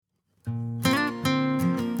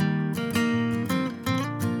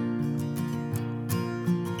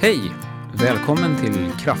Hej! Välkommen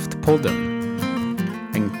till Kraftpodden.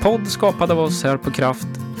 En podd skapad av oss här på Kraft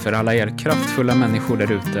för alla er kraftfulla människor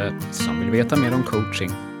där ute som vill veta mer om coaching.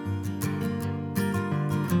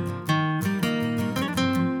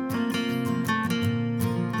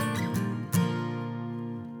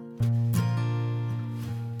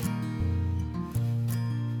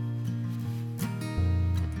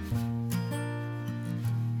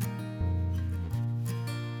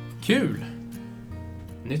 Kul!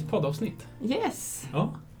 Nytt poddavsnitt. Yes.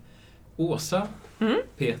 Ja. Åsa,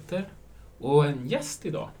 Peter och en gäst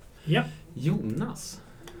idag. Ja, Jonas.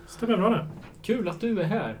 stämmer bra det. Kul att du är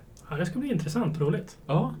här. Ja, det ska bli intressant och roligt.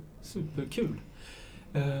 Ja, superkul.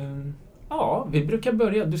 Ja, vi brukar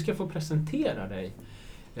börja. Du ska få presentera dig.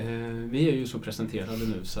 Vi är ju så presenterade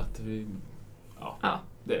nu så att vi... Ja.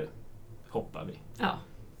 Det hoppar vi. Ja.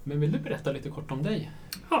 Men vill du berätta lite kort om dig?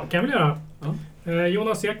 Ja, kan vi göra. Ja.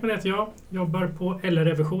 Jonas Ekman heter jag. Jobbar på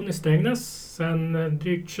LR-revision i Strängnäs sedan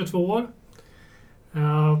drygt 22 år.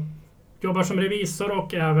 Jobbar som revisor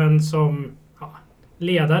och även som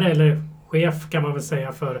ledare eller chef kan man väl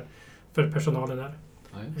säga för personalen där.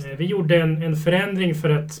 Ja, Vi gjorde en förändring för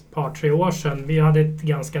ett par, 3 år sedan. Vi hade ett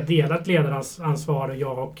ganska delat ledaransvar,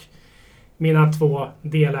 jag och mina 2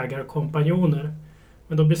 delägare och kompanjoner.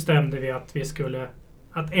 Men då bestämde vi att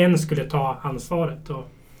en skulle ta ansvaret. Och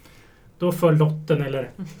då föll lotten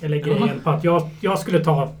eller grejen på att jag skulle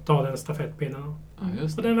ta den stafettpinnen. Ja,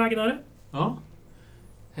 just Så det. den vägen är det. Ja,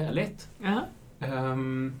 härligt. Ja.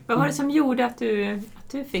 Vad var det som gjorde att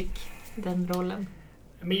du fick den rollen?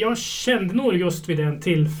 Men jag kände nog just vid den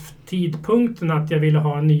tidpunkten att jag ville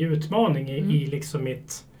ha en ny utmaning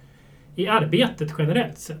i arbetet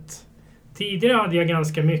generellt sett. Tidigare hade jag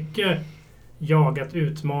ganska mycket jagat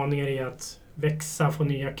utmaningar i att växa, få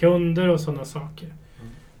nya kunder och sådana saker.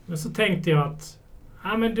 Men så tänkte jag att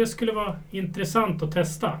men det skulle vara intressant att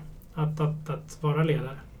testa att vara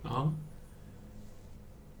ledare. Ja.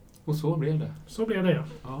 Och så blev det. Så blev det, ja.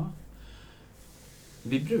 Ja.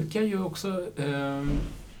 Vi brukar ju också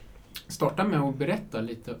starta med att berätta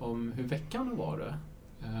lite om hur veckan har varit.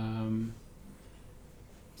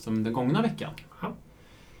 Som den gångna veckan. Ja.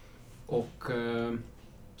 Och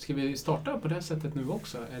ska vi starta på det sättet nu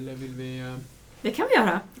också? Eller vill vi... Det kan vi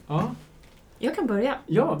göra. Ja. Jag kan börja.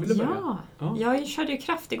 Ja, vill du börja? Ja. Jag körde ju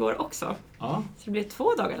kraft igår också. Ja. Så det blev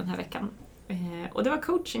 2 dagar den här veckan. Och det var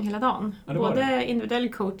coaching hela dagen. Ja, det var både det.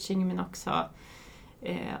 individuell coaching men också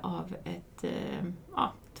av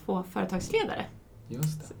 2 företagsledare.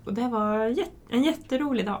 Just det. Och det var en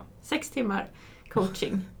jätterolig dag. 6 timmar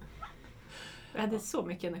coaching. Jag hade så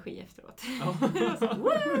mycket energi efteråt. Ja. Det var så,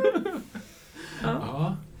 woo!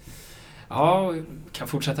 Ja. Ja, kan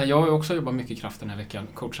fortsätta. Jag har också jobbat mycket kraft den här veckan.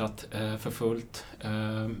 Coachat för fullt.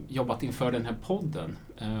 Jobbat inför den här podden.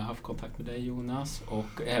 Haft kontakt med dig, Jonas.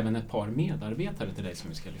 Och även ett par medarbetare till dig som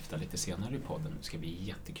vi ska lyfta lite senare i podden. Det ska bli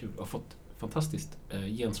jättekul. Och fått fantastiskt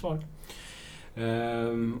gensvar.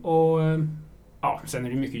 Sen är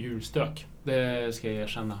det mycket julstök. Det ska jag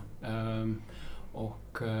erkänna.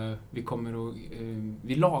 Och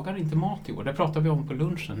vi lagar inte mat i år. Det pratar vi om på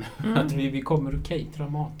lunchen. Att vi kommer att catera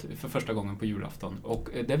mat för första gången på julafton. Och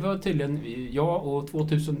det var tydligen jag och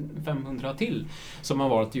 2500 till som har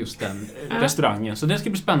varit just den restaurangen. Så det ska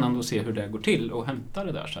bli spännande att se hur det går till och hämta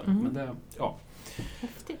det där sen. Men det,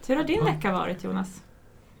 Häftigt. Hur har din vecka varit, Jonas?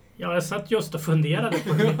 Ja, jag satt just och funderade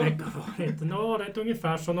på hur min vecka har varit. Nu har det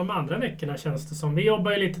ungefär som de andra veckorna känns det som. Vi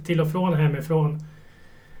jobbar ju lite till och från hemifrån.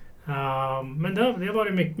 Men det har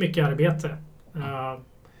varit mycket arbete.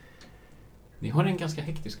 Ni har en ganska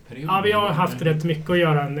hektisk period. Ja, vi har haft rätt mycket att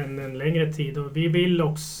göra en längre tid. Och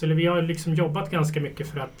vi har liksom jobbat ganska mycket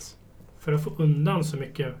för att få undan så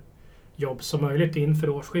mycket jobb som möjligt inför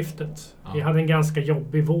årsskiftet. Ja. Vi hade en ganska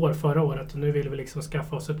jobbig vår förra året och nu vill vi liksom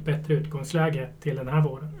skaffa oss ett bättre utgångsläge till den här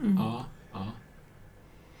våren. Ja.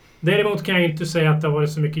 Däremot kan jag inte säga att det har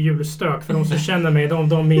varit så mycket julstök. För de som känner mig,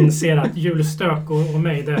 de inser att julstök och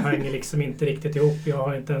mig, det hänger liksom inte riktigt ihop. Jag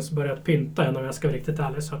har inte ens börjat pynta än om jag ska vara riktigt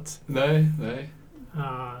ärlig. Så att, Nej.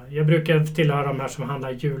 jag brukar tillhöra de här som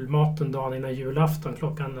handlar julmaten dagen innan julafton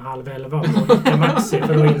 10:30 på Ica Maxi.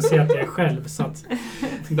 För då inser jag att jag är själv. Så att,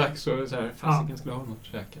 Dags så här, fasiken skulle ha något att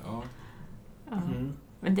käka. Ja. Ja.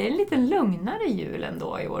 Men det är en lite lugnare jul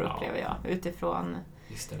ändå i år, upplever jag. Utifrån...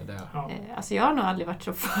 Visst är det. ja. Alltså jag har nog aldrig varit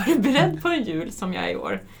så förberedd på en jul som jag är i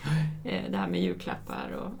år. Det här med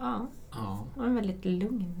julklappar och det var en väldigt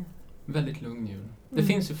lugn. Väldigt lugn jul. Det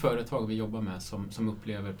finns ju företag vi jobbar med som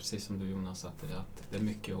upplever, precis som du Jonas, att det är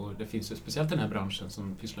mycket. Och det finns ju speciellt den här branschen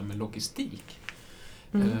som pysslar med logistik.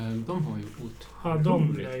 De har ju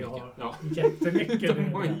otroligt mycket. Jättemycket.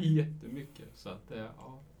 De har jättemycket. Så att,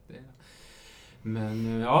 det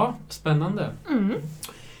Men ja, spännande.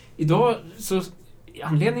 Idag så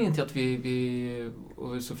anledningen till att vi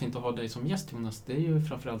och det är så fint att ha dig som gäst, Jonas, det är ju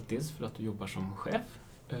framförallt dels för att du jobbar som chef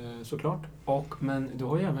såklart. Men du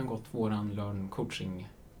har ju även gått våran Learn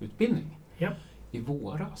Coaching-utbildning i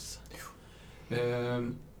våras.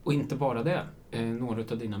 Och inte bara det. Några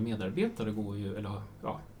av dina medarbetare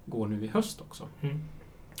går nu i höst också.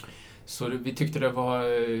 Så vi tyckte det var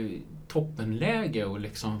toppenläge att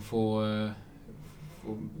liksom få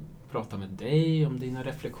prata med dig om dina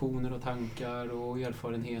reflektioner och tankar och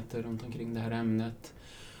erfarenheter runt omkring det här ämnet.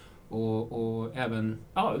 Och även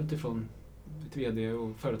utifrån ett vd-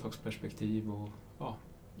 och företagsperspektiv. Det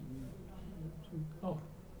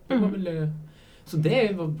var väl, så det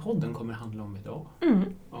är vad podden kommer handla om idag.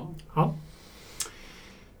 Ja.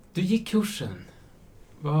 Du gick kursen.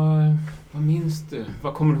 Vad minns du?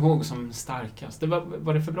 Vad kommer du ihåg som starkast?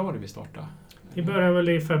 Var det februari vi startade? Vi började väl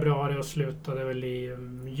i februari och slutade väl i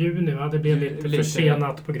juni. Va? Det blev lite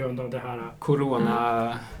försenat på grund av det här.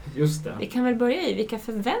 Corona, just det. Vi kan väl börja i, vilka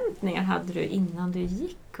förväntningar hade du innan du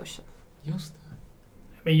gick kursen? Just det.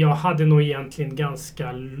 Men jag hade nog egentligen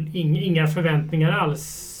inga förväntningar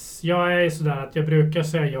alls. Jag är sådär att jag brukar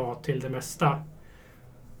säga ja till det mesta.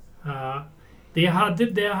 Det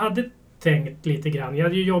jag hade tänkt lite grann. Jag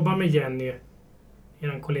hade ju jobbat med Jenny,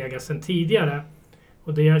 er kollega, sedan tidigare.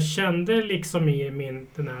 Och det jag kände liksom i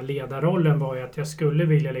den här ledarrollen var ju att jag skulle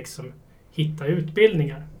vilja liksom hitta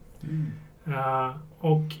utbildningar.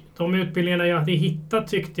 Och de utbildningarna jag hade hittat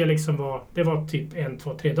tyckte jag liksom var typ 1,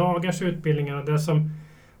 2, 3 dagars utbildningar. Och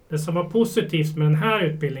det som var positivt med den här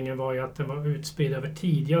utbildningen var ju att den var utspridd över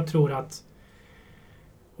tid. Jag tror att,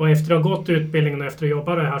 och efter att ha gått utbildningen och efter att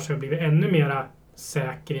jobba det här, så har jag blivit ännu mera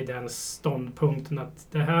säker i den ståndpunkten att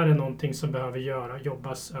det här är någonting som behöver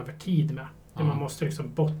jobbas över tid med. Man måste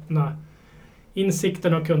liksom bottna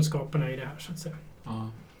insikten och kunskaperna i det här, så att säga.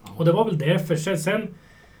 Och det var väl därför.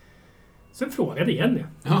 Sen frågade Jenny.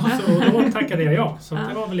 Så då tackade jag ja. Så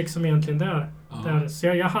det var väl liksom egentligen där. Så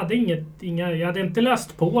jag hade jag hade inte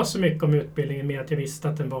läst på så mycket om utbildningen, med att jag visste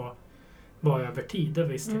att den var över tid. Det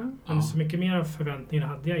visste jag. Men så mycket mer förväntningar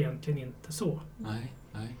hade jag egentligen inte så. Nej.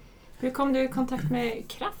 Hur kom du i kontakt med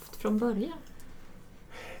Kraft från början?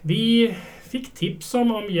 Vi fick tips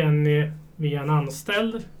om Jenny via en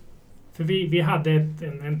anställd. För vi hade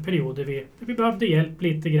en period där vi behövde hjälp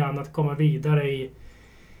lite grann att komma vidare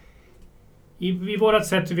i vårat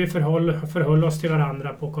sätt hur vi förhöll oss till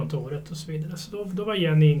varandra på kontoret och så vidare. Så då var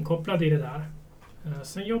Jenny inkopplad i det där.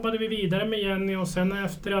 Sen jobbade vi vidare med Jenny, och sen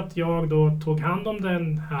efter att jag då tog hand om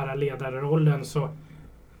den här ledarrollen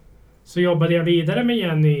så jobbade jag vidare med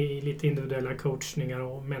Jenny i lite individuella coachningar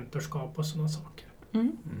och mentorskap och sådana saker.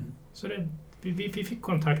 Så vi fick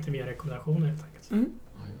kontakter via rekommendationer helt enkelt.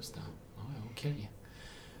 Ja, just det. Ja, okej.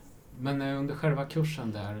 Men under själva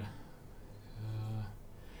kursen där,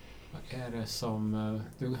 vad är det som...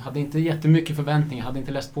 Du hade inte jättemycket förväntningar, hade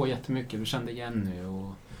inte läst på jättemycket, du kände Jenny,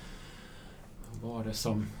 och vad var det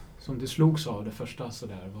som du slogs av det första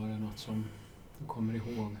sådär? Var det något som du kommer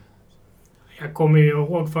ihåg? Jag kommer ju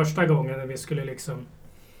ihåg första gången när vi skulle liksom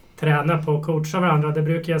träna på att coacha varandra. Det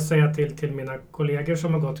brukar jag säga till mina kollegor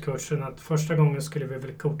som har gått kursen, att första gången skulle vi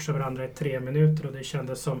väl coacha varandra i 3 minuter, och det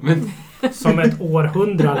kändes som ett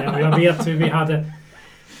århundrade. Och jag vet hur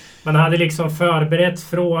man hade liksom förberett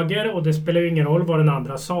frågor, och det spelar ju ingen roll vad den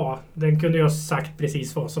andra sa. Den kunde ju ha sagt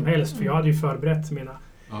precis vad som helst, för jag hade ju förberett mina.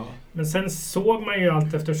 Men sen såg man ju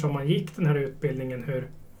allt eftersom man gick den här utbildningen hur...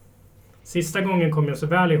 Sista gången kom jag så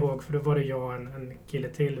väl ihåg, för då var det jag och en kille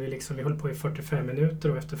till. Vi höll på i 45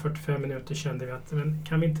 minuter, och efter 45 minuter kände vi att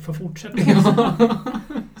kan vi inte få fortsätta?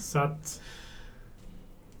 Så att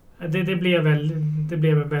det blev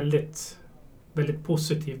en väldigt, väldigt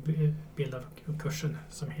positiv bild av kursen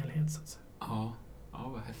som helhet. Så att säga. Ja,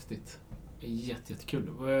 vad häftigt. Jättekul.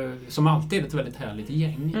 Som alltid ett väldigt härligt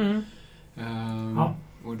gäng.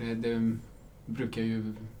 Och det brukar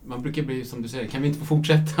ju... Man brukar bli, som du säger, kan vi inte få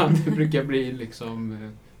fortsätta? Det brukar bli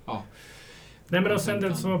liksom... Nej, men och sen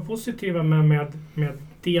det som var positiva med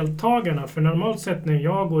deltagarna. För normalt sett när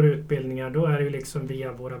jag går utbildningar, då är det ju liksom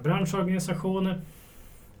via våra branschorganisationer.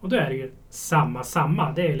 Och då är det ju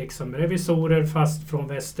samma. Det är liksom revisorer fast från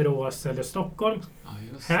Västerås eller Stockholm.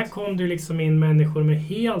 Här kom det liksom in människor med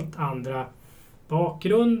helt andra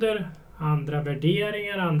bakgrunder, andra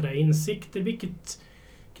värderingar, andra insikter, vilket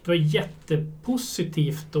var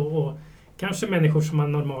jättepositivt och kanske människor som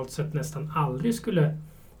man normalt sett nästan aldrig skulle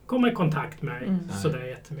komma i kontakt med sådär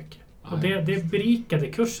jättemycket. Och det berikade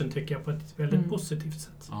kursen, tycker jag, på ett väldigt positivt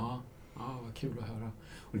sätt. Ja, vad kul att höra.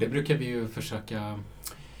 Och det brukar vi ju försöka,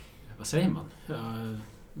 vad säger man?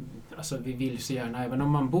 alltså vi vill så gärna, även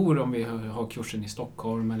om man bor, om vi har kursen i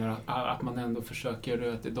Stockholm, eller att man ändå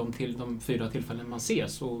försöker de 4 tillfällen man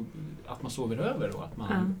ses, och att man sover över och att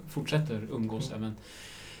man fortsätter umgås även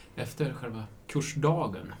efter själva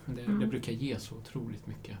kursdagen. Det brukar ge så otroligt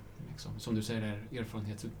mycket. Liksom. Som du säger,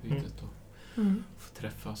 erfarenhetsutbytet och få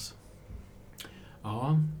träffas.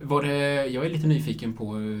 Ja, jag är lite nyfiken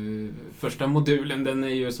på första modulen, den är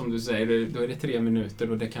ju som du säger, då är det 3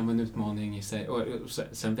 minuter och det kan vara en utmaning i sig, och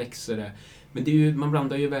sen växer det. Men det är ju, man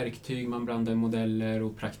blandar ju verktyg, man blandar modeller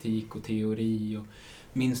och praktik och teori. Och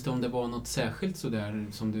minns du om det var något särskilt sådär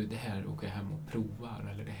som du, det här åker jag hem och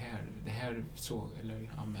provar, eller det här så, eller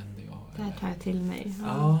använder jag? Det här tar jag till mig.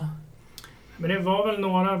 Ja. Men det var väl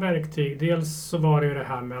några verktyg. Dels så var det ju det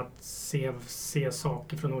här med att se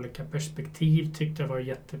saker från olika perspektiv. Tyckte jag var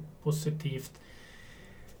jättepositivt.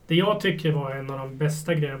 Det jag tycker var en av de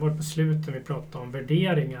bästa grejerna var på slutet vi pratade om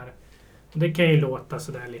värderingar. Och det kan ju låta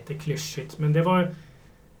sådär lite klyschigt. Men det var...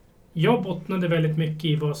 Jag bottnade väldigt mycket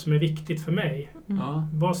i vad som är viktigt för mig.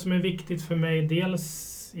 Vad som är viktigt för mig,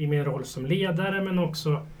 dels i min roll som ledare, men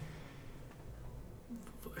också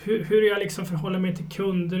hur jag liksom förhåller mig till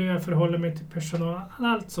kunder, hur jag förhåller mig till personal.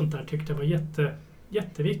 Allt sånt där tyckte jag var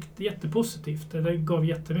jätteviktigt, jättepositivt. Det gav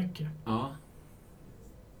jättemycket. Ja.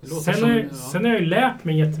 Sen har jag ju lärt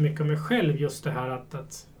mig jättemycket om mig själv, just det här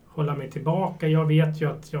att hålla mig tillbaka. Jag vet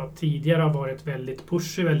ju att jag tidigare har varit väldigt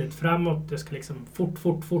pushig, väldigt framåt. Det ska liksom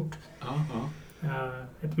fort.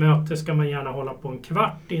 Ett möte ska man gärna hålla på 1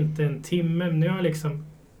 kvart, inte 1 timme. Men jag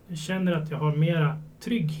känner att jag har mera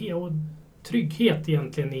trygghet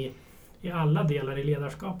egentligen i alla delar i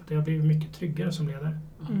ledarskapet. Jag har blivit mycket tryggare som ledare.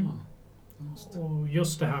 Och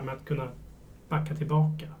just det här med att kunna backa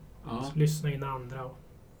tillbaka. Lyssna in andra.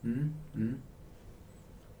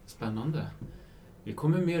 Spännande. Vi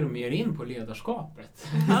kommer mer och mer in på ledarskapet.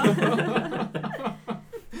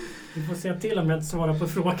 Du får säga till om jag inte svarar på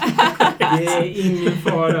frågan. Det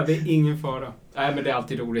är ingen fara. Nej, men det är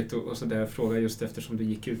alltid roligt att så där fråga, just eftersom du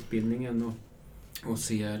gick utbildningen och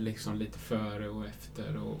se liksom lite före och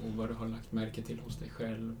efter och vad du har lagt märke till hos dig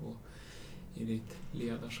själv och i ditt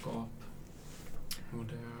ledarskap. Och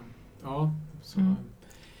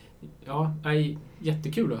det,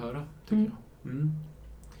 jättekul att höra, tycker jag.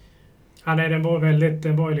 Ja, nej, den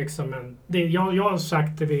var liksom jag har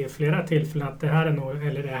sagt det vid flera tillfällen att det här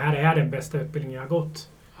är den bästa utbildningen jag har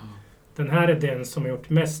gått. Den här är den som har gjort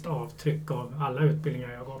mest avtryck av alla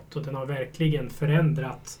utbildningar jag har gått, och den har verkligen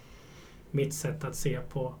förändrat mitt sätt att se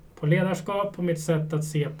på ledarskap och mitt sätt att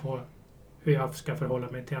se på hur jag ska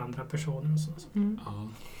förhålla mig till andra personer och så.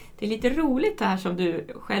 Det är lite roligt det här som du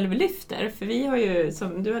själv lyfter, för vi har ju,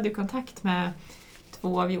 du hade ju kontakt med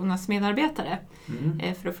 2 av Jonas medarbetare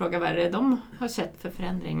för att fråga vad de har sett för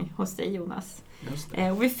förändring hos dig, Jonas.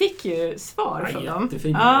 Och vi fick ju svar från dem.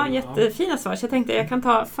 Jättefina svar. Så jag tänkte jag kan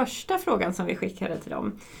ta första frågan som vi skickade till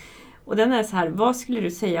dem. Och den är så här: vad skulle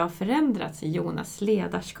du säga har förändrats i Jonas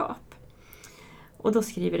ledarskap? Och då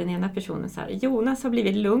skriver den ena personen så här: Jonas har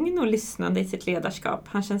blivit lugn och lyssnande i sitt ledarskap.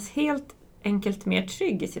 Han känns helt enkelt mer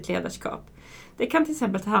trygg i sitt ledarskap. Det kan till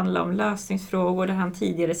exempel handla om lösningsfrågor där han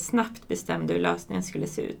tidigare snabbt bestämde hur lösningen skulle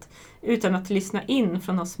se ut, utan att lyssna in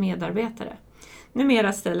från oss medarbetare.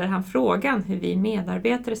 Numera ställer han frågan hur vi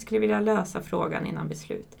medarbetare skulle vilja lösa frågan innan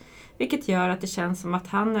beslut. Vilket gör att det känns som att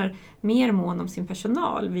han är mer mån om sin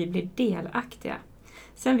personal. Vi blir delaktiga.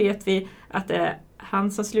 Sen vet vi att det är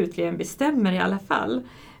han som slutligen bestämmer i alla fall.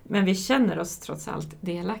 Men vi känner oss trots allt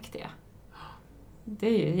delaktiga. Det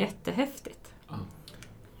är ju jättehäftigt.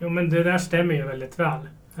 Jo, men det där stämmer ju väldigt väl.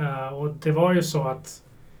 Och det var ju så att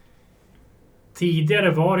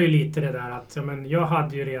tidigare var det ju lite det där att jag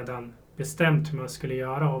hade ju redan bestämt hur man skulle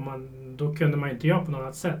göra, och då kunde man inte göra på något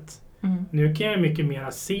annat sätt. Nu kan jag mycket mer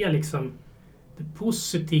se liksom det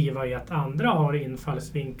positiva i att andra har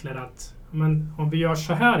infallsvinklar, att om vi gör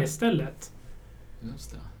så här istället.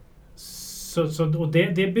 Just det. Och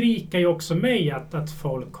det berikar ju också mig att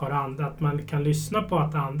folk har att man kan lyssna på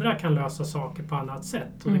att andra kan lösa saker på annat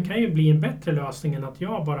sätt. Och det kan ju bli en bättre lösning än att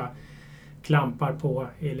jag bara klampar på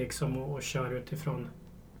och kör utifrån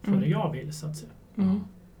hur jag vill, så att säga.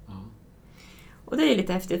 Och det är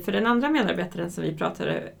lite häftigt, för den andra medarbetaren som vi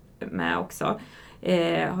pratade med också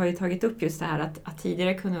har ju tagit upp just det här att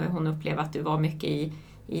tidigare kunde hon uppleva att du var mycket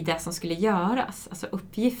i det som skulle göras, alltså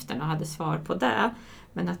uppgiften, och hade svar på det.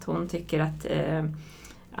 Men att hon tycker att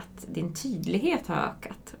din tydlighet har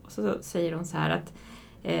ökat. Och så säger hon så här att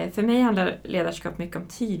för mig handlar ledarskap mycket om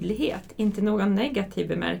tydlighet. Inte någon negativ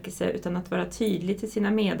bemärkelse, utan att vara tydlig till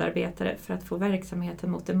sina medarbetare för att få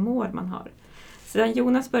verksamheten mot det mål man har. Sedan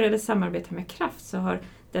Jonas började samarbeta med Kraft så har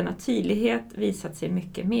Denna tydlighet visat sig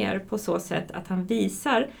mycket mer på så sätt att han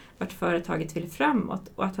visar vart företaget vill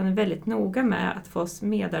framåt och att han är väldigt noga med att få oss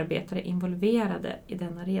medarbetare involverade i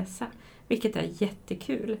denna resa, vilket är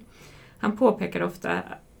jättekul. Han påpekar ofta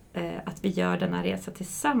att vi gör denna resa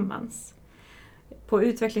tillsammans. På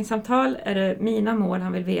utvecklingssamtal är det mina mål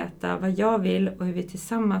han vill veta, vad jag vill och hur vi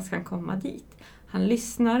tillsammans kan komma dit. Han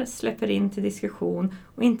lyssnar, släpper in till diskussion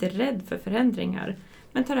och är inte rädd för förändringar,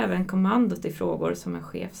 men tar även kommandot i frågor som en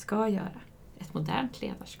chef ska göra. Ett modernt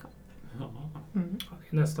ledarskap. Mm.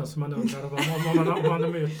 Det är nästan som man undrar om man har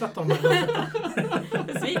mutat dem.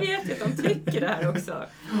 Vi vet ju att de tycker det här också.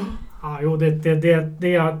 Ja, jo,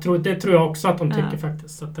 det tror jag också att de tycker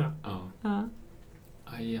faktiskt. Så att, ja,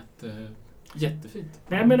 jättefint.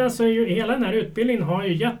 Nej, men alltså hela den här utbildningen har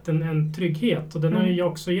ju gett en trygghet, och den har ju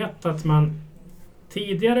också gett att man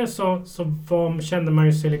tidigare så kände man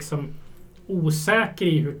ju sig liksom osäker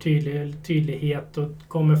i hur tydlighet, och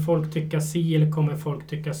kommer folk tycka si eller kommer folk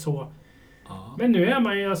tycka så. Ja. Men nu är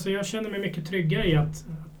man ju, alltså jag känner mig mycket tryggare i att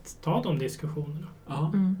ta de diskussionerna.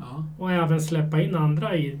 Ja. Och även släppa in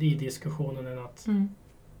andra i diskussionen än att...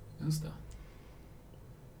 Just det.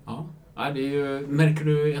 Ja. Ja, det är ju, märker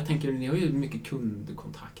du, jag tänker, ni har ju mycket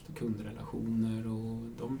kundkontakt och kundrelationer och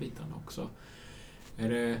de bitarna också.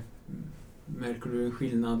 Märker du en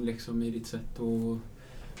skillnad liksom i ditt sätt att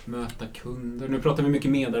möta kunder? Nu pratar vi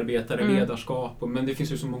mycket medarbetare, ledarskap, men det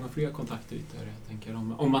finns ju så många fler kontaktytor. Jag tänker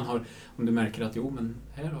om du märker att men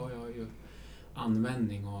här har jag ju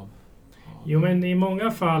användning av... Jo, men i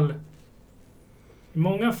många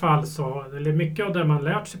fall så, eller mycket av det man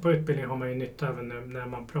lärt sig på utbildningen har man ju nytta även när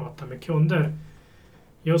man pratar med kunder.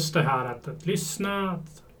 Just det här att lyssna,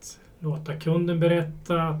 att låta kunden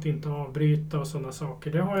berätta, att inte avbryta och sådana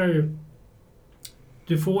saker. Det har jag ju...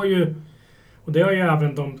 Du får ju, och det har ju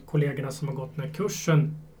även de kollegorna som har gått den här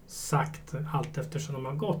kursen sagt allt eftersom de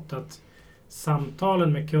har gått, att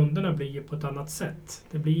samtalen med kunderna blir ju på ett annat sätt.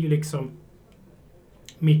 Det blir ju liksom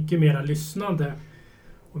mycket mera lyssnande,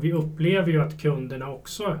 och vi upplever ju att kunderna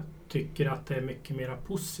också tycker att det är mycket mera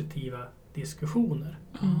positiva diskussioner.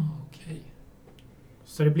 Okay.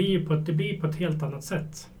 Så det blir på ett helt annat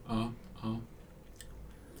sätt. Ja.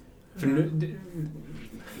 För nu,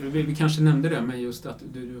 vi kanske nämnde det, men just att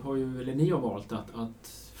du har ju, eller ni har valt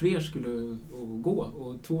att fler skulle gå,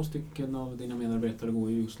 och 2 stycken av dina medarbetare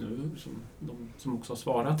går ju just nu, som också har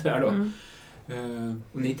svarat här då.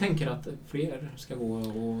 Och ni tänker att fler ska gå,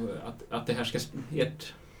 och att det här ska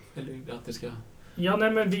eller att det ska... Ja,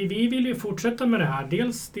 nej, men vi vill ju fortsätta med det här.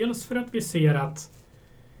 Dels för att vi ser att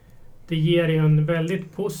det ger en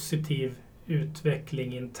väldigt positiv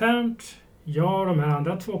utveckling internt. Jag och de här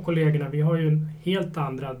andra 2 kollegorna, vi har ju helt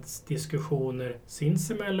andra diskussioner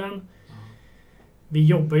sinsemellan. Vi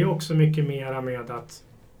jobbar ju också mycket mer med att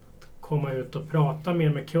komma ut och prata mer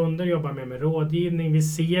med kunder, jobba mer med rådgivning. Vi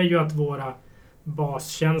ser ju att våra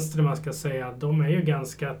bastjänster, man ska säga, de är ju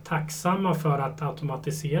ganska tacksamma för att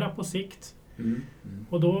automatisera på sikt.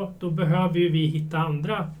 Och då behöver ju vi hitta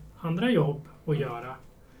andra jobb att göra.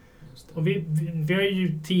 Och vi har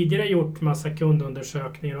ju tidigare gjort massa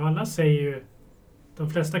kundundersökningar, och alla säger ju, de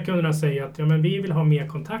flesta kunderna säger att men vi vill ha mer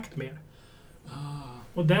kontakt med er.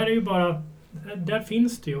 Och där är ju bara, där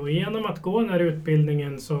finns det ju, och genom att gå den här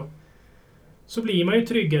utbildningen så blir man ju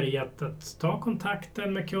tryggare i att ta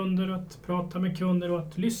kontakten med kunder, att prata med kunder och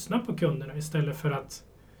att lyssna på kunderna istället för att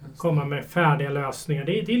komma med färdiga lösningar.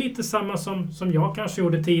 Det är lite samma som jag kanske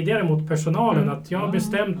gjorde tidigare mot personalen, att jag har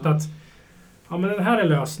bestämt att men den här är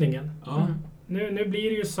lösningen. Nu blir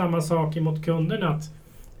det ju samma sak mot kunderna, att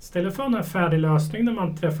istället för en färdig lösning när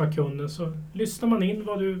man träffar kunden så lyssnar man in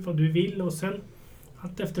vad du vill, och sen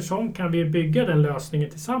att eftersom kan vi bygga den lösningen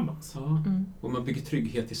tillsammans. Och man bygger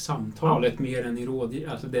trygghet i samtalet mer än i rådgivning.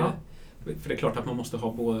 Alltså för det är klart att man måste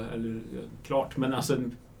ha både, eller klart, men alltså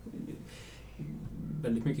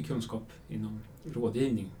väldigt mycket kunskap inom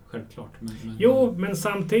rådgivning, självklart. Men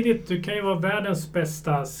samtidigt, du kan ju vara världens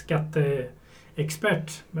bästa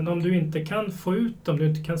skatteexpert, men om du inte kan få ut, om du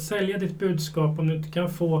inte kan sälja ditt budskap, om du inte kan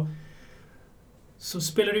få, så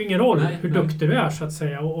spelar det ju ingen roll hur duktig du är, så att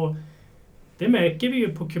säga. Och det märker vi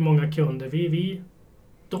ju på många kunder.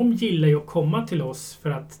 De gillar ju att komma till oss, för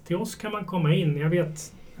att till oss kan man komma in. Jag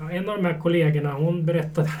vet, en av de här kollegorna, hon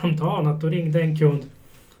berättade häromdagen att då ringde en kund,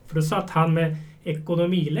 för då satt han med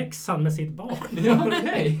ekonomiläxan med sitt barn.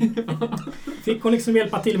 Fick hon liksom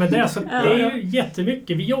hjälpa till med det. Så det är ju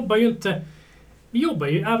jättemycket. Vi jobbar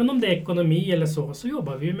ju, även om det är ekonomi eller så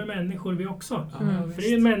jobbar vi ju med människor vi också. För det är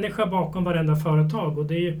ju en människa bakom varenda företag, och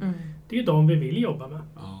det är ju de vi vill jobba med.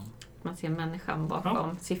 Man ser människan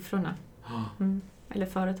bakom siffrorna. Eller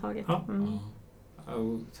företaget.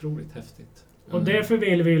 Otroligt häftigt. Och därför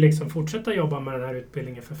vill vi ju liksom fortsätta jobba med den här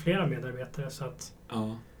utbildningen för flera medarbetare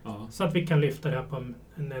så att vi kan lyfta det här på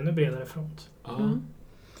en ännu bredare front.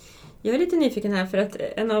 Jag är lite nyfiken här för att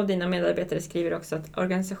en av dina medarbetare skriver också att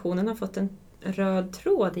organisationen har fått en röd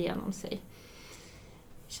tråd igenom sig.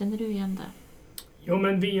 Känner du igen det? Jo,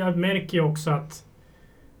 men vi märker ju också att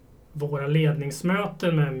våra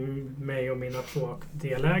ledningsmöten med mig och mina 2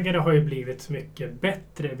 delägare har ju blivit mycket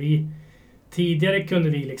bättre. Tidigare kunde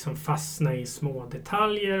vi liksom fastna i små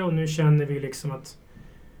detaljer och nu känner vi liksom att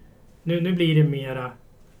nu blir det mera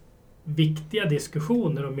viktiga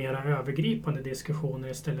diskussioner och mera övergripande diskussioner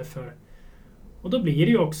istället för... Och då blir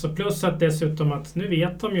det ju också, plus att dessutom att nu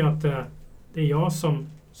vet de ju att det är jag som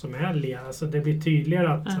är ledare. Alltså det blir tydligare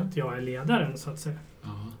att jag är ledaren så att säga.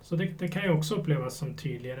 Så det kan ju också upplevas som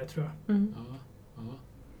tydligare tror jag.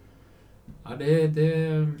 Ja,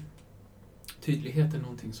 tydlighet är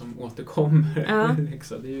någonting som återkommer.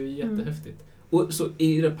 Liksom. Det är ju jättehäftigt. Och så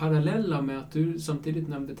är det parallella med att du samtidigt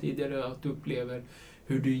nämnde tidigare att du upplever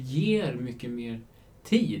hur du ger mycket mer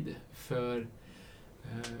tid för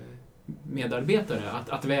medarbetare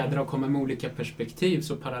att vädra och komma med olika perspektiv,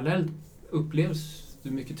 så parallellt upplevs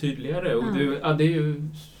du mycket tydligare och det är ju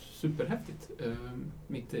superhäftigt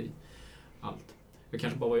mitt i allt. Det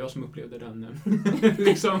kanske bara var jag som upplevde den.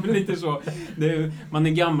 Liksom lite så. Man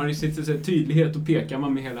är gammal i sitt tydlighet och pekar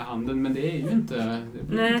man med hela handen, men det är ju inte...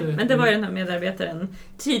 Men det var ju den här medarbetaren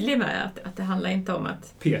tydlig med att det handlar inte om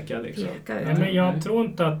att peka. Liksom. Men jag tror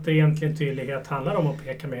inte att det egentligen tydlighet handlar om att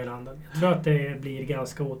peka med hela handen. Jag tror att det blir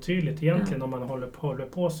ganska otydligt egentligen om man håller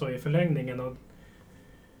på så i förlängningen. Och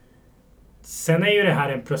sen är ju det här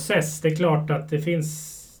en process. Det är klart att det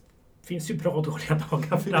finns ju bra och dåliga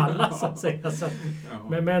dagar för alla så att säga. Så,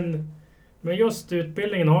 men just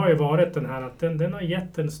utbildningen har ju varit den här att den har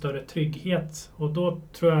gett en större trygghet och då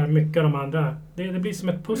tror jag mycket av de andra, det blir som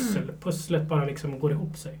ett pussel. Pusslet bara liksom går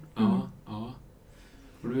ihop sig. Ja. Har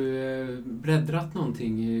du breddrat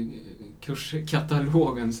någonting i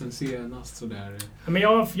kurskatalogen sen senast sådär? Men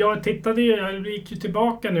jag tittade ju, jag gick ju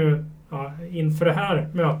tillbaka nu inför det här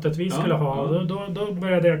mötet vi skulle ha och då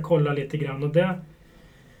började jag kolla lite grann och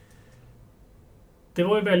det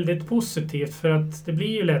var ju väldigt positivt för att det blir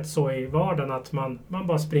ju lätt så i vardagen att man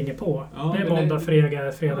bara springer på. Det är måndag,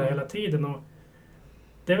 fredag hela tiden. Och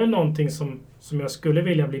det är väl någonting som jag skulle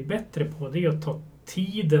vilja bli bättre på. Det är att ta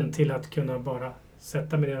tiden till att kunna bara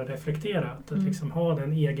sätta mig ner och reflektera. Att liksom ha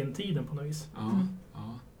den egen tiden på något vis.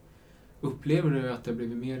 Ja. Upplever du att det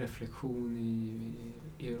blivit mer reflektion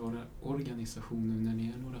i er organisation nu när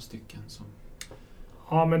ni är några stycken?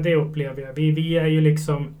 Ja, men det upplever jag. Vi är ju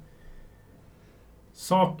liksom...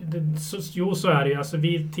 så är det ju. Alltså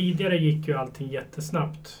tidigare gick ju allting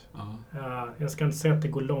jättesnabbt. Jag ska inte säga att det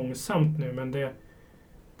går långsamt nu, men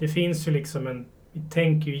det finns ju liksom vi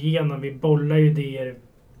tänker ju igenom, vi bollar ju idéer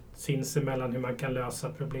sinsemellan hur man kan lösa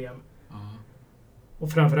problem.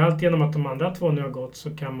 Och framförallt genom att de andra 2 nu har gått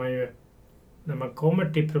så kan man ju, när man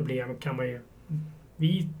kommer till problem kan man ju,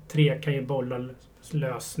 vi 3 kan ju bolla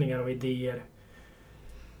lösningar och idéer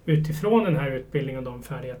utifrån den här utbildningen och de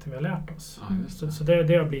färdigheter vi har lärt oss. Så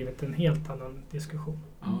det har blivit en helt annan diskussion.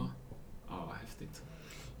 Ja, häftigt.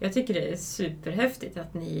 Jag tycker det är superhäftigt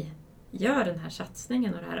att ni gör den här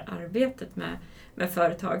satsningen och det här arbetet med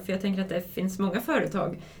företag. För jag tänker att det finns många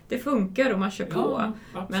företag, det funkar och man kör på.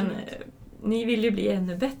 Men ni vill ju bli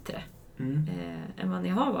ännu bättre än vad ni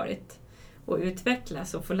har varit. Och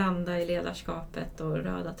utvecklas och få landa i ledarskapet och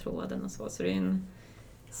röda tråden och så. Så det är en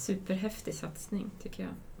superhäftig satsning tycker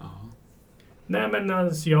jag. Nej, men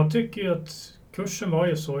alltså, jag tycker ju att kursen var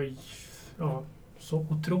ju så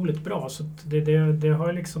otroligt bra så det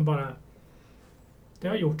har liksom bara det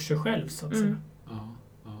har gjort sig själv så att säga.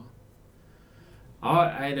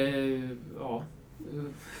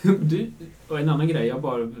 Du, och en annan grej, jag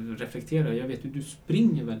bara reflekterar, jag vet ju du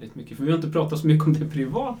springer väldigt mycket, för vi har inte pratat så mycket om det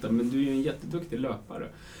privata, men du är ju en jätteduktig löpare.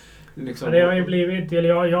 Liksom. Det har ju blivit,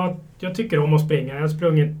 jag tycker om att springa. Jag har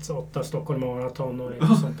sprungit 8 Stockholm Marathon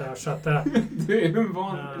och sånt där. Så att, det är en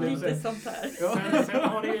van... Lite sånt här. Sen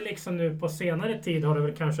har det ju liksom nu på senare tid har det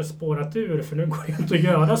väl kanske spårat ur. För nu går det inte att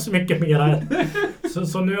göra så mycket mer.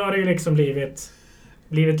 Så nu har det ju liksom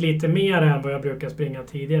blivit lite mer än vad jag brukar springa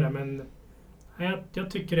tidigare. Men jag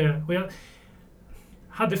tycker det. Och jag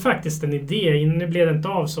hade faktiskt en idé. Nu blev det inte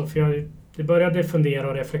av så. För jag började fundera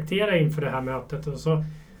och reflektera inför det här mötet. Och så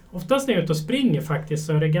oftast när jag är ute och springer faktiskt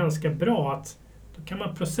så är det ganska bra att då kan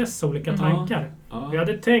man processa olika tankar. Jag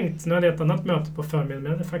hade tänkt, nu hade jag ett annat möte på förmiddagen,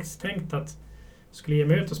 men jag hade faktiskt tänkt att jag skulle ge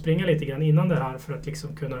mig ut och springa lite grann innan det här för att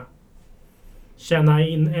liksom kunna känna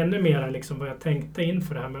in ännu mer liksom vad jag tänkte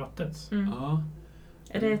inför det här mötet.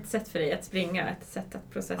 Är det ett sätt för dig att springa? Ett sätt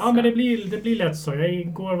att processa? Ja, men det blir lätt så.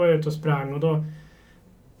 Igår var jag ute och sprang och då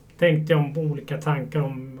tänkte jag om olika tankar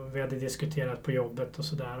om vad vi hade diskuterat på jobbet och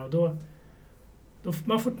sådär. Och då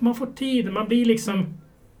man får tid. Man blir liksom...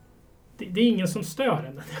 Det är ingen som stör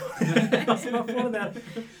en. Alltså man får den där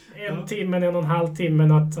 1,5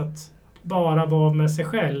 timmen att bara vara med sig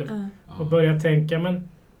själv. Och börja tänka, men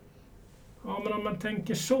om man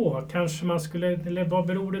tänker så, kanske man skulle, eller vad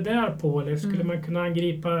beror det där på? Eller skulle man kunna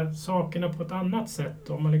angripa sakerna på ett annat sätt?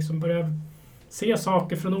 Om man liksom börjar se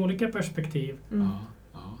saker från olika perspektiv.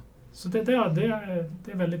 Så det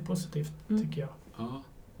är väldigt positivt, tycker jag. Ja,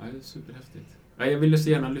 det är superhäftigt. Ja, jag ville så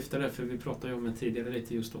gärna lyfta det, för vi pratade ju om det tidigare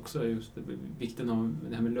lite just vikten av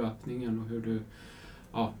det här med löpningen och hur du,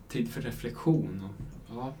 tid för reflektion.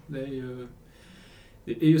 Och, det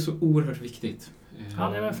är ju så oerhört viktigt.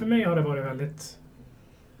 Ja, men för mig har det varit väldigt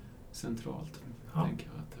centralt. Tänker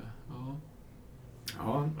jag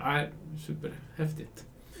att, superhäftigt.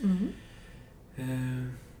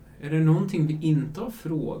 Är det någonting vi inte har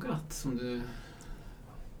frågat som du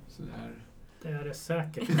sådär? Det är det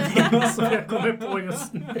säkert. Som jag kommer på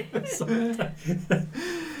just nu.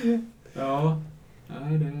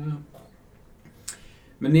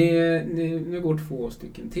 Men nu går 2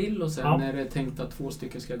 stycken till och sen är det tänkt att 2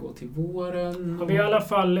 stycken ska gå till våren. Vi har i alla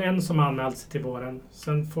fall en som anmält sig till våren.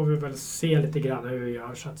 Sen får vi väl se lite grann hur vi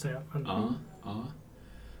gör, så att säga.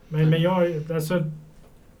 Men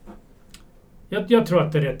jag tror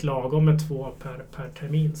att det är rätt lagom med 2 per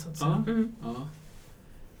termin, så att säga. Ja,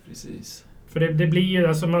 precis. För det blir ju,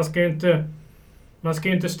 alltså man ska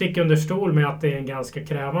ju inte sticka under stol med att det är en ganska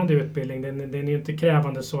krävande utbildning. Den är ju inte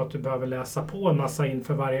krävande så att du behöver läsa på en massa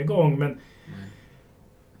inför varje gång, men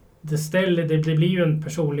det blir ju en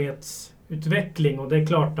personlighetsutveckling, och det är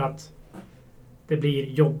klart att det blir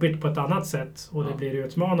jobbigt på ett annat sätt och det blir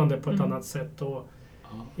utmanande på ett annat sätt, och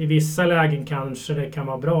i vissa lägen kanske det kan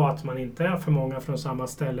vara bra att man inte är för många från samma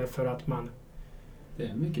ställe, för att man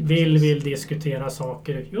vill diskutera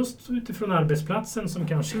saker just utifrån arbetsplatsen som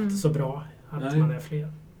kanske inte är så bra att man är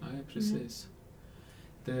fler. Nej, precis.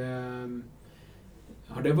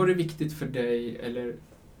 Har det varit viktigt för dig, eller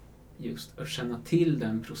just att känna till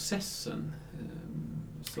den processen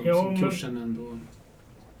som kursen ändå...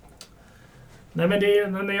 Nej, men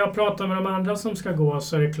när jag pratar med de andra som ska gå,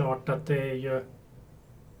 så är det klart att det är ju...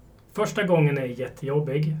 Första gången är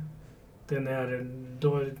jättejobbig.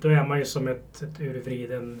 Då är man ju som ett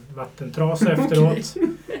urvriden vattentrasa efteråt.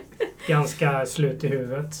 Ganska slut i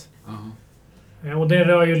huvudet. Och det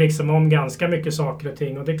rör ju liksom om ganska mycket saker och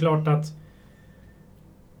ting. Och det är klart att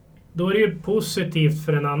då är det ju positivt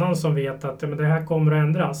för en annan som vet att det här kommer att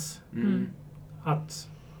ändras. Att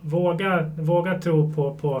våga tro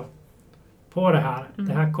på det här.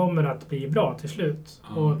 Det här kommer att bli bra till slut.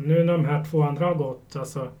 Och nu när de här 2 andra har gått,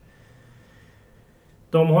 alltså...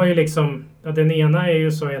 De har ju liksom, den ena är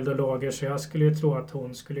ju så äldre och låger, så jag skulle ju tro att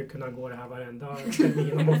hon skulle kunna gå det här varenda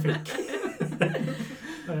termin om hon fick.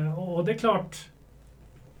 Och det är klart,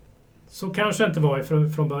 så kanske inte var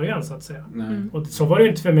från början, så att säga. Och så var det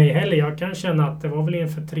inte för mig heller. Jag kan känna att det var väl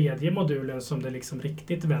inför 3:e modulen som det liksom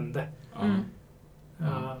riktigt vände.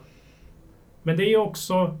 Men det är ju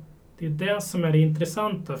också, det är det som är det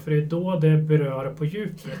intressanta, för det är då det berör på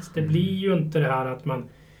djupet. Det blir ju inte det här att man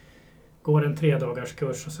går en 3-dagars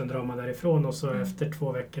kurs och sen drar man därifrån, och så efter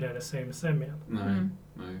 2 veckor är det same igen.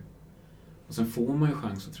 Nej. Och sen får man ju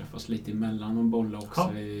chans att träffas lite emellan och bolla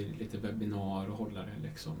också i lite webbinar och hålla det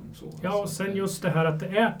liksom så. Ja, och sen just det här att det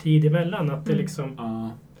är tid emellan, att det liksom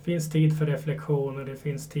det finns tid för reflektion och det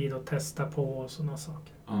finns tid att testa på och sådana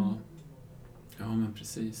saker. Ja, men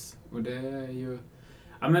precis. Och det är ju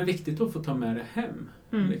viktigt att få ta med det hem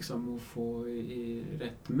liksom, och få i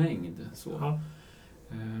rätt mängd så.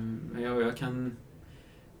 Men jag kan...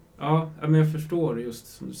 men jag förstår just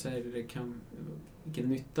som du säger, det kan... Vilken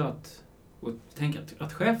nytta och tänk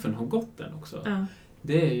att chefen har gått den också.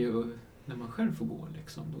 Det är ju när man själv får gå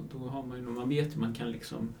liksom. Då har man ju, man vet ju, man kan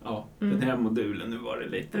liksom... Den här modulen, nu var det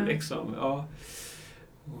lite liksom...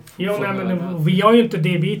 Vi har ju inte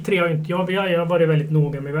det, vi tre har inte... Vi har varit väldigt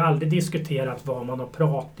noga, men vi har aldrig diskuterat vad man har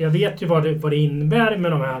pratat. Jag vet ju vad det innebär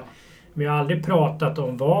med de här... Men jag har aldrig pratat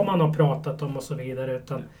om vad man har pratat om och så vidare,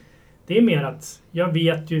 utan det är mer att jag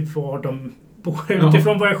vet ju var de bor.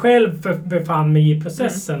 Utifrån vad jag själv befann mig i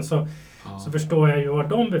processen så förstår jag ju var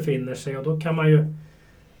de befinner sig, och då kan man ju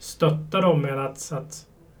stötta dem med att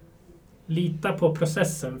lita på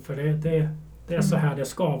processen, för det är så här det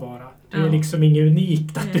ska vara. Det är liksom inget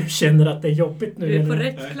unikt att du känner att det är jobbigt nu. Du är på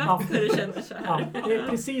rätt plats när du känner så här. Det är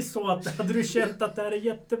precis så att hade du känt att det här är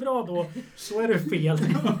jättebra, då så är det fel.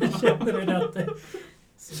 Känner du att det,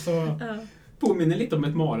 så. påminner lite om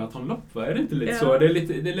ett maratonlopp, va? Är det inte lite så? Det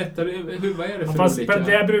är lättare. Vad är det för fast olika?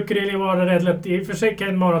 Det brukar ju vara rätt lätt. I och för sig kan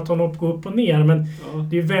ett maratonlopp gå upp och ner, men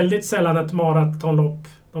det är väldigt sällan ett maratonlopp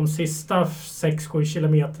de sista 6-7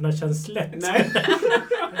 kilometerna känns lätt. Nej.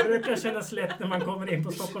 Det brukar kännas lätt när man kommer in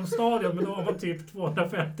på Stockholms stadion, men då har man typ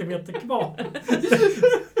 250 meter kvar.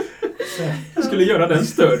 Jag skulle göra den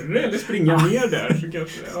större eller springa ner där. Så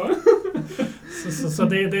kanske, Så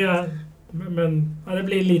det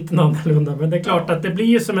blir lite annorlunda. Men det är klart att det blir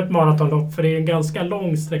ju som ett maratonlopp, för det är en ganska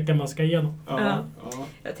lång sträcka man ska igenom. Ja.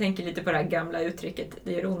 Jag tänker lite på det här gamla uttrycket,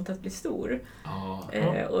 det gör ont att bli stor.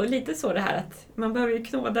 Och lite så det här att man behöver ju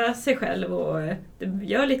knåda sig själv och det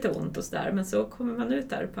gör lite ont och sådär, men så kommer man ut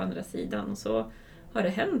där på andra sidan och så har det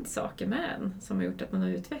hänt saker med en som har gjort att man har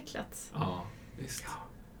utvecklats. Ja, visst.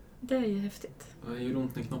 Det är ju häftigt. Det gör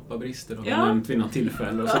ont när knoppar brister och nämnt vid något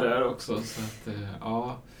tillfälle och sådär också. Så att,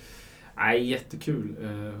 Nej, jättekul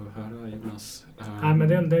att höra, Jonas. Nej, men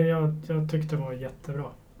jag tyckte det var jättebra.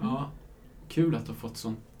 Ja, kul att du har fått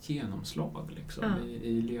sånt genomslag liksom,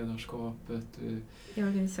 i ledarskapet. I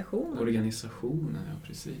organisationen. Organisationen, ja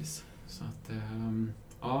precis. Så att,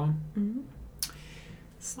 ja. Mm.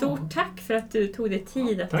 Stort tack för att du tog dig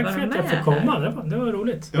tid att vara med här. Tack för att jag fick komma, det var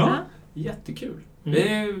roligt. Ja, jättekul.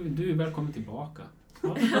 Du är välkommen tillbaka.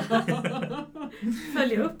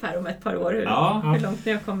 Följa upp här om ett par år hur långt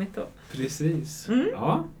ni har kommit då. Precis.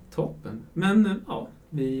 Ja, toppen. Men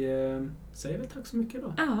vi säger väl tack så mycket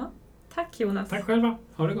då. Ja, tack Jonas. Tack själva.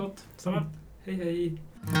 Ha det gott. Samma. Hej hej.